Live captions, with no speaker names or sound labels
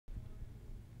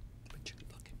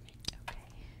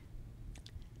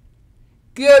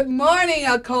Good morning,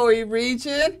 Ocoee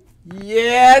region.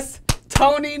 Yes,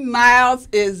 Tony Miles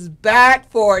is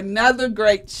back for another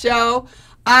great show.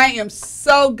 I am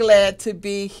so glad to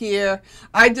be here.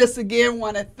 I just again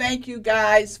want to thank you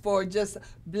guys for just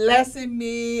blessing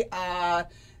me.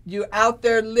 You out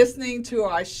there listening to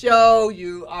our show.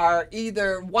 You are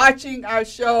either watching our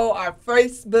show, our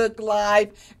Facebook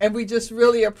Live, and we just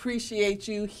really appreciate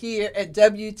you here at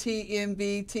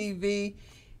WTMB TV.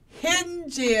 Hidden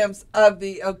Gems of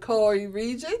the Ocoee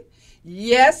region.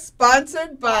 Yes,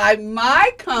 sponsored by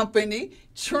my company,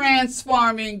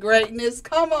 Transforming Greatness.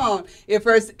 Come on, if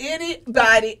there's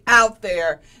anybody out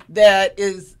there that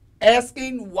is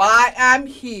asking why I'm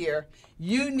here,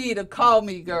 you need to call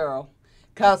me, girl,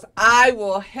 because I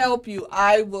will help you.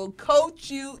 I will coach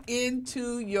you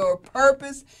into your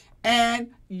purpose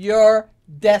and your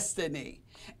destiny.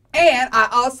 And I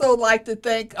also like to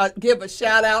give a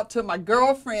shout out to my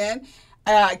girlfriend,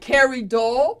 Carrie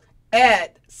Dole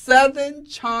at Southern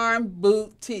Charm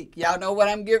Boutique. Y'all know what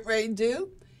I'm getting ready to do?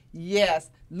 Yes,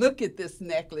 look at this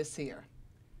necklace here.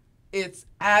 It's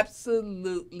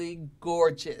absolutely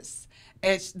gorgeous.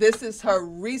 And this is her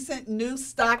recent new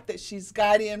stock that she's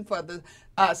got in for the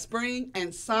spring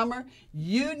and summer.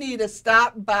 You need to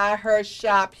stop by her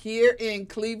shop here in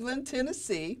Cleveland,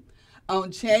 Tennessee,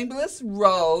 on Chambliss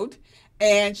Road,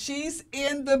 and she's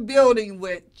in the building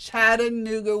with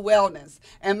Chattanooga Wellness.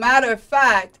 And matter of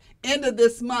fact, end of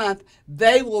this month,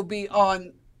 they will be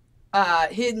on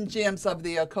Hidden Gems of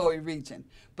the Ocoee region.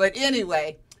 But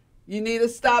anyway, you need to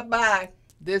stop by.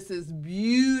 This is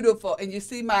beautiful. And you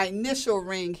see my initial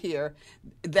ring here.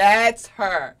 That's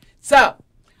her. So,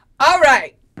 all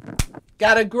right.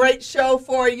 Got a great show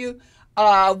for you.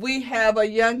 We have a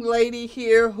young lady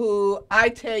here who I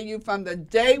tell you from the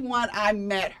day one I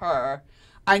met her,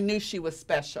 I knew she was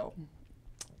special.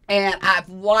 And I've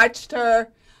watched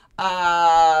her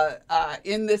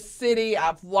in this city.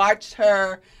 I've watched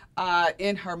her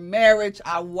in her marriage.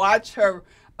 I watched her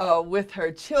with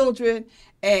her children.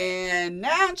 And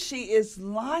now she is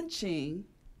launching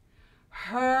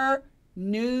her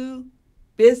new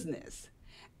business.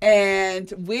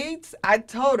 And I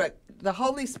told her, the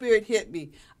Holy Spirit hit me.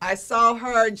 I saw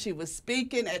her and she was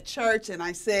speaking at church, and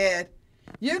I said,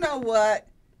 you know what?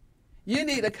 You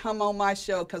need to come on my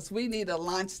show because we need to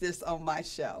launch this on my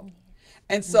show.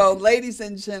 And so, ladies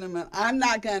and gentlemen, I'm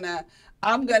going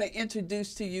to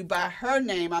introduce to you by her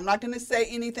name. I'm not going to say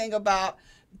anything about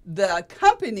the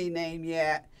company name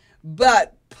yet,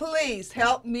 but please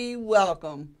help me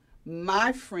welcome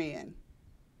my friend,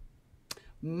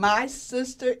 my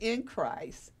sister in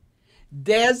Christ,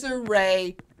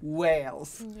 Desiree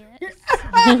Wells. Yes.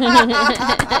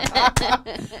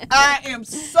 I am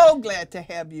so glad to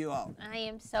have you on. I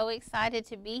am so excited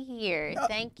to be here.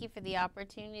 Thank you for the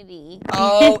opportunity.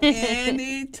 Oh,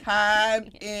 anytime,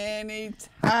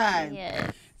 anytime.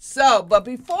 Yes. So, but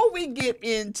before we get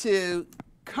into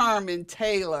Carmen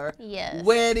Taylor, Yes.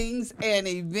 weddings and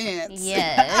events,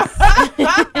 Yes.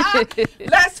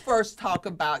 let's first talk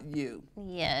about you.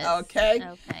 Yes. Okay.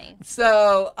 Okay.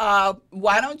 So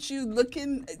why don't you look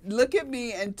at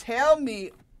me and tell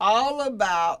me all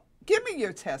about, give me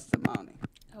your testimony.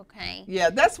 Okay.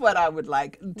 Yeah, that's what I would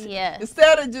like. Yes.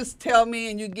 Instead of just tell me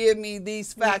and you give me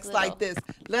these facts little- like this,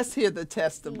 let's hear the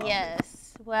testimony. Yes.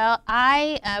 Well,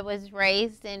 I was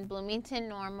raised in Bloomington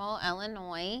Normal,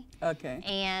 Illinois, Okay.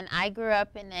 and I grew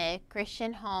up in a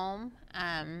Christian home.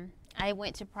 I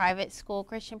went to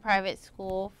Christian private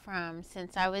school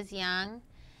since I was young.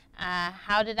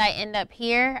 How did I end up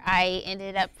here? I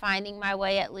ended up finding my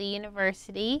way at Lee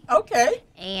University. Okay.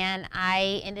 And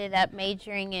I ended up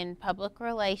majoring in public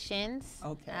relations.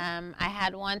 Okay. I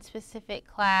had one specific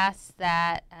class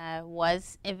that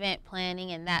was event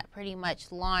planning, and that pretty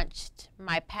much launched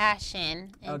my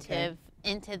passion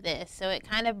into this. So it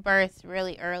kind of birthed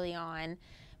really early on,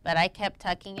 but I kept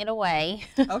tucking it away.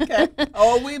 Okay.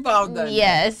 Oh, we've all done that.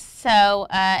 Yes. So,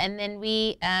 and then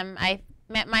I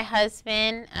met my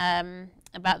husband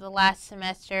about the last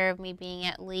semester of me being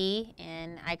at Lee,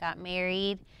 and I got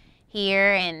married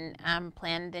here and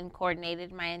planned and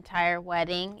coordinated my entire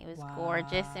wedding. It was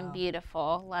gorgeous and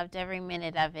beautiful. Loved every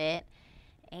minute of it.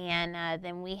 And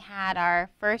then we had our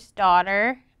first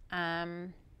daughter,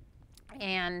 and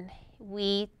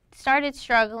we started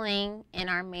struggling in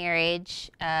our marriage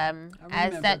as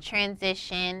that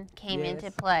transition came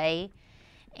into play.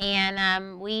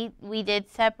 And we did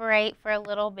separate for a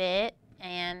little bit,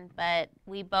 but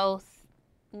we both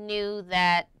knew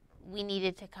that we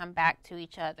needed to come back to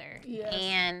each other. Yes.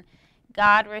 And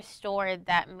God restored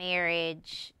that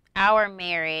marriage, our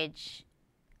marriage,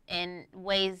 in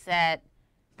ways that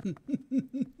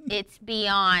it's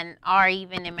beyond our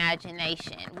even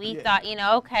imagination. We thought,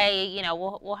 okay,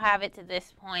 we'll have it to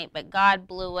this point, but God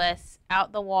blew us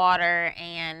out the water,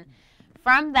 and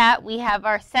from that we have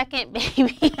our second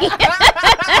baby.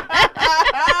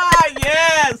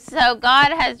 Yes. So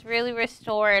God has really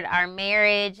restored our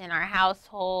marriage and our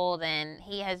household, and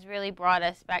He has really brought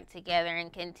us back together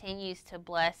and continues to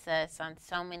bless us on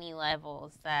so many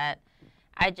levels that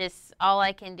all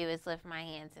I can do is lift my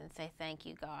hands and say thank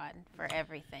you, God, for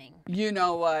everything. You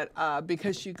know what?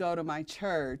 Because you go to my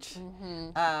church,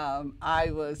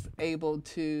 I was able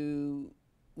to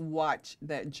watch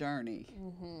that journey.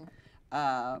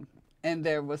 And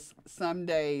there was some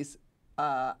days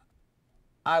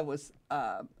I was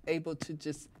able to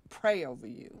just pray over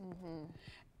you.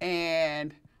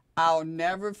 And I'll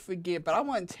never forget, but I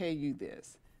want to tell you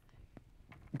this.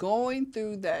 Going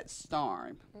through that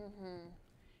storm,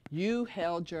 you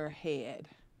held your head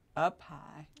up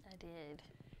high. I did.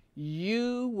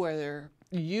 You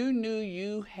knew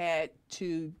you had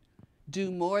to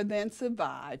do more than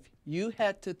survive. You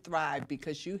had to thrive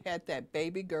because you had that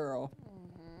baby girl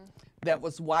that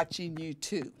was watching you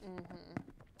too. Yes.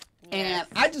 And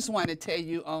I just want to tell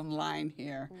you online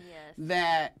here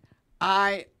that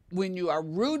when you are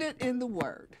rooted in the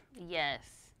Word. Yes.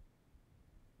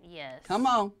 Yes. Come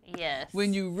on. Yes.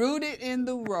 When you rooted in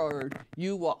the Word,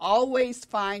 you will always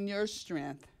find your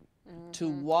strength to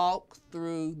walk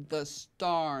through the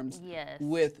storms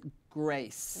with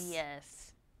grace.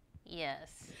 Yes.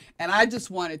 Yes. And I just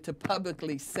wanted to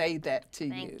publicly say that to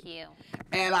you. Thank you.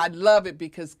 And I love it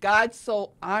because God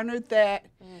so honored that.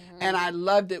 And I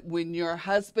loved it when your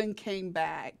husband came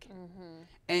back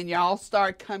and y'all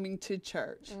start coming to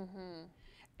church.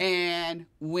 And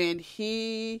when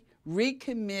he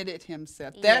recommitted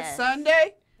himself that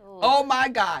Sunday, oh my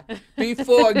God,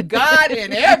 before God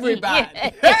and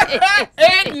everybody,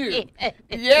 and you,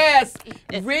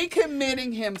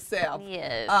 recommitting himself,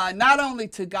 not only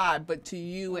to God, but to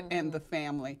you and the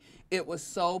family. It was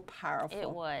so powerful. It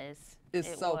was.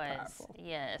 It's so powerful.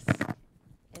 Yes.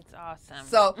 It's awesome.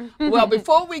 So, well,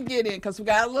 before we get in, because we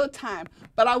got a little time,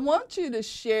 but I want you to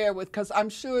share because I'm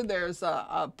sure there's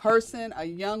a person, a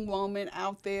young woman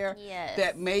out there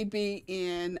that may be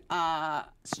in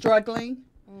struggling.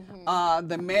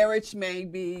 The marriage may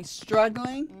be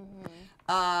struggling.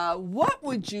 What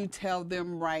would you tell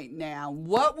them right now?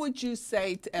 What would you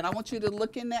say? And I want you to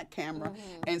look in that camera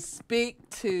and speak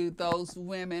to those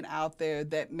women out there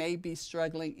that may be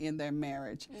struggling in their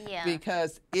marriage.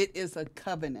 Because it is a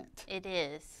covenant. It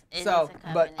is. It is a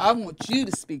covenant. But I want you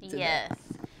to speak to that. Yes.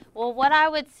 Well, what I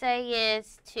would say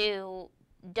is to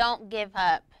don't give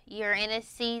up. You're in a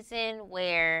season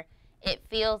where it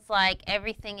feels like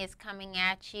everything is coming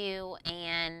at you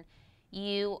and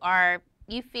you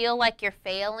feel like you're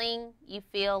failing. You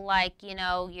feel like,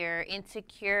 you're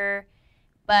insecure.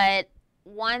 But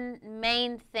one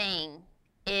main thing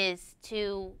is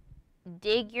to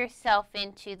dig yourself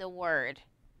into the Word.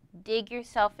 Dig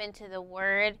yourself into the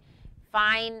Word.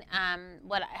 Find,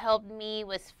 what helped me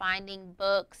was finding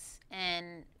books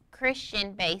and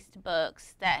Christian-based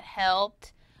books that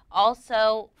helped.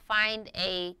 Also, find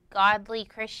a godly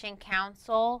Christian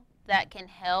counsel that can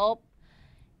help.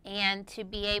 And to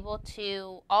be able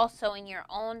to also in your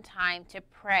own time to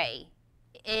pray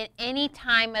at any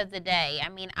time of the day. I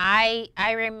mean, I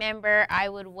remember I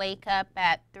would wake up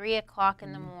at 3 o'clock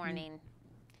in the morning,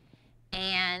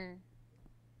 and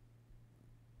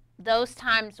those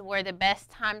times were the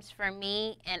best times for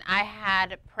me, and I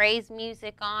had praise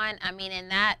music on. I mean,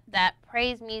 and that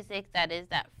praise music, that is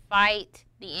that fight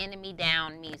the enemy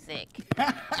down music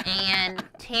and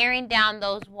tearing down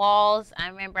those walls. I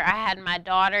remember I had my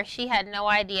daughter. She had no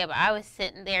idea, but I was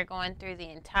sitting there going through the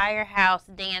entire house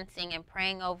dancing and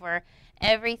praying over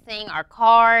everything, our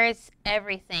cars,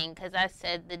 everything, because I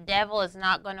said the devil is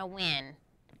not going to win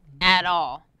at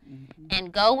all.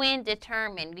 And go in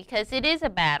determined, because it is a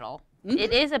battle.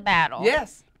 It is a battle.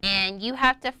 Yes. And you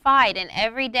have to fight. And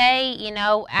every day,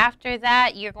 after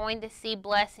that, you're going to see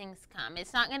blessings come.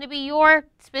 It's not going to be your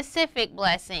specific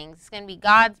blessings. It's going to be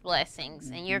God's blessings.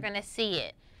 And you're going to see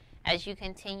it as you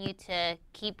continue to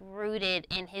keep rooted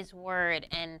in His Word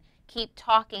and keep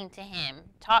talking to Him.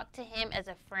 Talk to Him as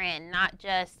a friend, not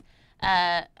just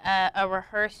a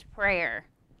rehearsed prayer.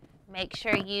 Make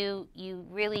sure you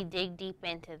really dig deep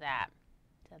into that.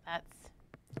 So that's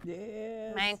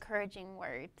my encouraging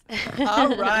words.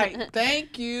 All right.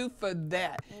 Thank you for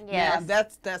that. Yes. Now,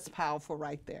 that's powerful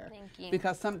right there. Thank you.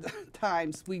 Because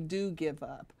sometimes we do give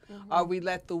up. Or we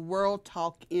let the world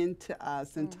talk into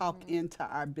us and talk into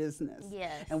our business.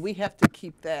 Yes. And we have to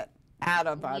keep that out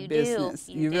of our You business.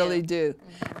 do. You really do.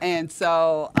 And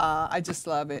so I just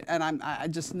love it. And I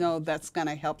just know that's going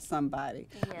to help somebody.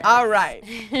 Yes. All right.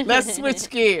 Let's switch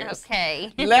gears.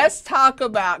 Okay. Let's talk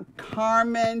about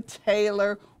Carmen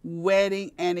Taylor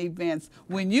Wedding and Events.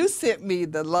 When you sent me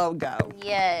the logo,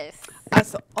 Yes. I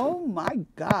said, oh my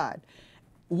God.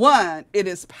 One, it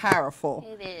is powerful.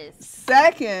 It is.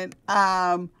 Second,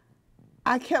 I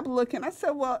kept looking. I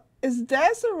said, well, it's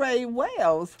Desiree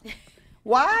Wells.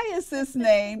 Why is this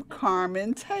name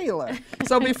Carmen Taylor?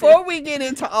 So before we get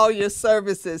into all your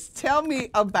services, tell me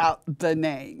about the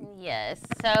name. Yes.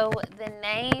 So the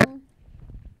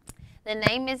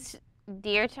name is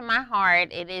dear to my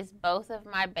heart. It is both of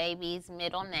my babies'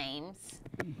 middle names.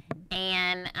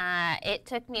 And it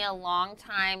took me a long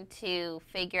time to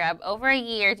figure out, over a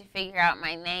year to figure out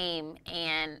my name.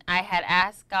 And I had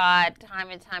asked God time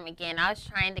and time again. I was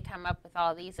trying to come up with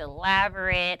all these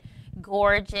elaborate,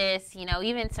 gorgeous, you know,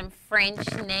 even some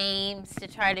French names to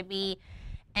try to be.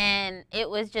 And it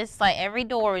was just like every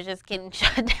door was just getting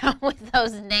shut down with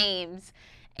those names.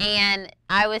 And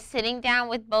I was sitting down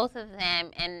with both of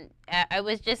them, and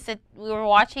we were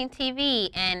watching TV,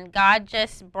 and God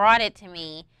just brought it to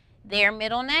me, their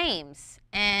middle names.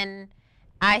 And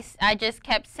I just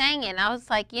kept saying it. I was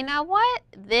like, you know what?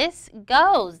 This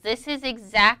goes. This is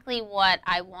exactly what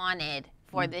I wanted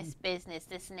for this business,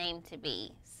 this name to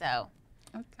be. So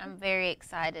I'm very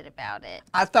excited about it.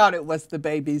 I thought it was the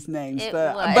baby's names, It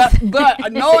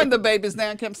but knowing the baby's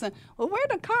name, I kept saying, well, where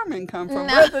did Carmen come from?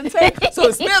 No. Where did so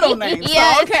it's middle names.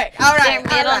 Yes, So, okay, all right.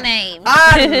 their middle names.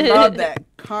 I love that.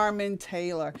 Carmen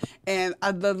Taylor. And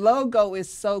the logo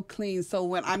is so clean. So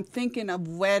when I'm thinking of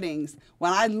weddings,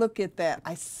 when I look at that,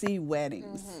 I see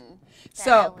weddings.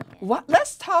 So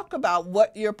let's talk about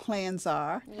what your plans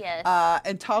are. Yes.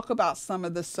 And talk about some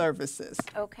of the services.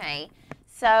 Okay.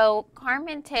 So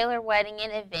Carmen Taylor Wedding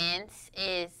and Events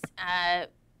is, I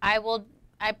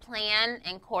plan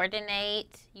and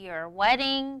coordinate your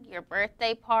wedding, your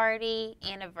birthday party,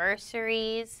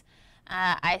 anniversaries.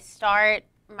 I start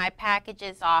my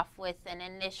packages off with an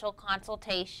initial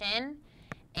consultation,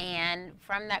 and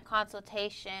from that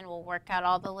consultation we'll work out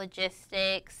all the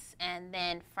logistics, and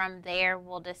then from there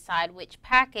we'll decide which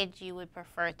package you would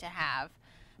prefer to have.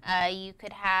 You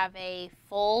could have a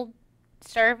full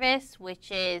service,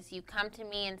 which is you come to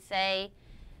me and say,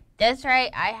 Desiree,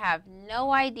 I have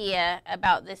no idea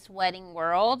about this wedding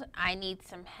world. I need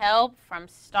some help from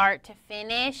start to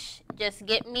finish. Just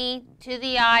get me to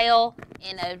the aisle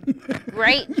in a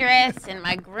great dress and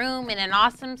my groom in an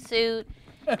awesome suit,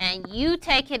 and you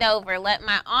take it over. Let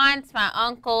my aunts, my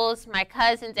uncles, my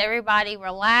cousins, everybody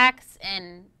relax,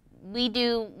 and we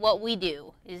do what we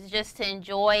do, is just to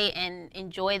enjoy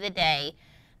the day.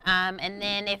 And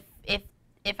then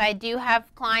if I do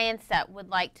have clients that would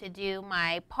like to do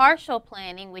my partial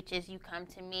planning, which is you come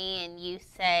to me and you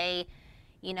say,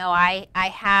 you know, I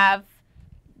have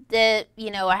the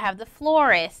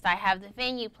florist, I have the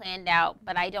venue planned out,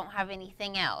 but I don't have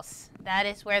anything else. That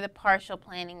is where the partial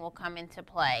planning will come into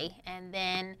play. And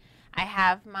then I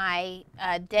have my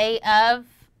day of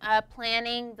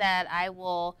planning that I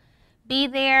will be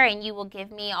there, and you will give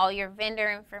me all your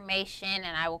vendor information,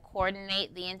 and I will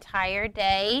coordinate the entire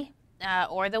day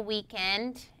or the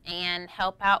weekend and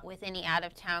help out with any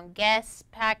out-of-town guests,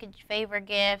 package favor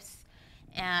gifts,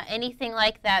 anything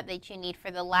like that that you need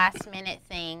for the last-minute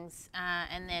things,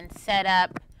 and then set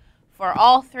up for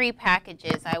all three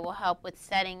packages. I will help with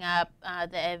setting up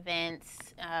the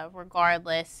events,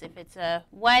 regardless if it's a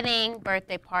wedding,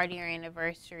 birthday party, or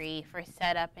anniversary, for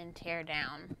setup and tear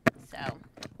down. So.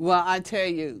 Well, I tell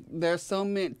you, there's so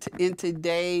many in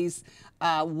today's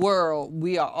world.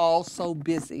 We are all so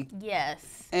busy.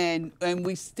 Yes. And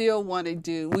we still want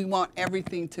we want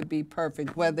everything to be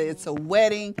perfect, whether it's a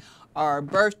wedding or a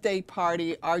birthday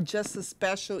party or just a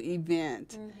special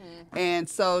event. And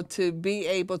so to be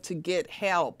able to get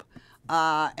help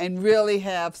and really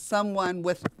have someone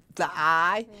with the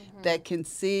eye that can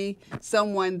see,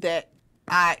 someone that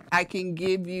I can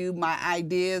give you my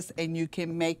ideas and you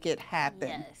can make it happen.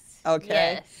 Yes. Okay?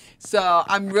 Yes. So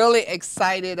I'm really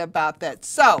excited about that.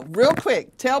 So real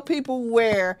quick, tell people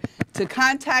where to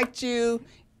contact you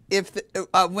if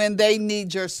when they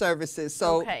need your services.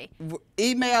 So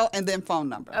email and then phone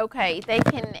number. Okay, they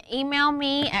can email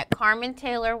me at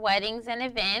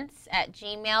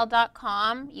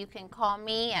carmentaylorweddingsandevents@gmail.com. You can call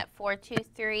me at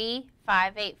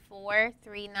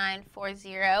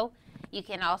 423-584-3940. You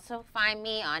can also find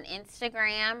me on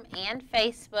Instagram and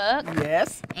Facebook.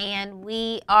 Yes. And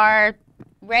we are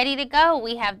ready to go.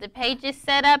 We have the pages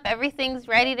set up. Everything's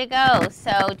ready to go.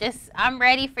 So I'm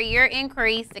ready for your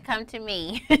inquiries to come to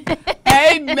me.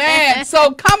 Amen.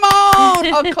 So come on,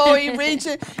 Ocoee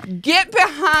region. Get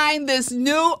behind this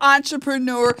new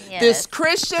entrepreneur, this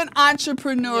Christian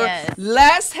entrepreneur. Yes.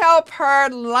 Let's help her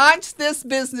launch this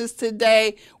business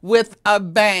today with a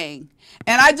bang.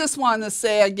 And I just want to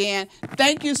say again,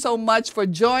 thank you so much for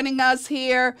joining us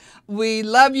here. We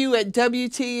love you at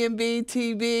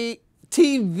WTMB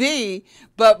TV,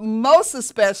 but most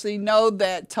especially know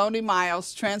that Tony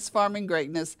Miles, Transforming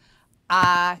Greatness,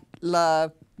 I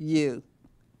love you.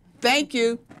 Thank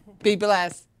you. Be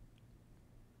blessed.